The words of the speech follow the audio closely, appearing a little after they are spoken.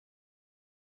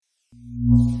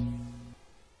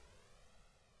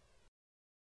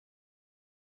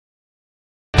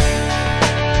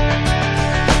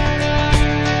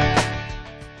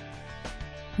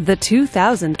The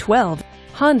 2012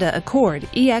 Honda Accord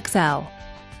EXL.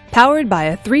 Powered by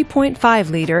a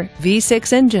 3.5-liter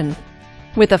V6 engine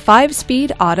with a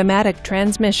 5-speed automatic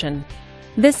transmission.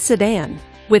 This sedan,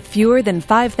 with fewer than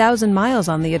 5,000 miles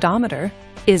on the odometer,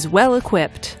 is well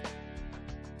equipped.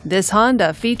 This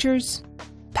Honda features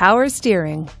power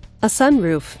steering, a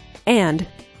sunroof, and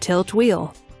tilt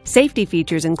wheel. Safety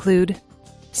features include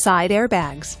side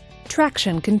airbags,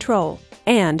 traction control,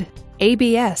 and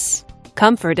ABS.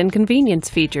 Comfort and convenience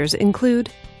features include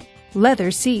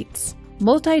leather seats,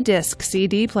 multi-disc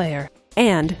CD player,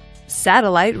 and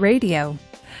satellite radio.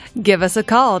 Give us a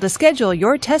call to schedule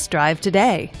your test drive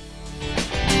today.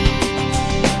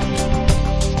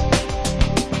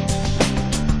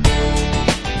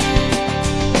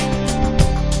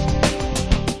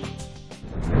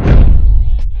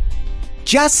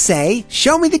 Just say,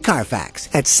 "Show me the Carfax"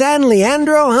 at San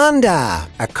Leandro Honda,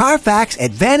 a Carfax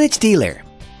Advantage dealer.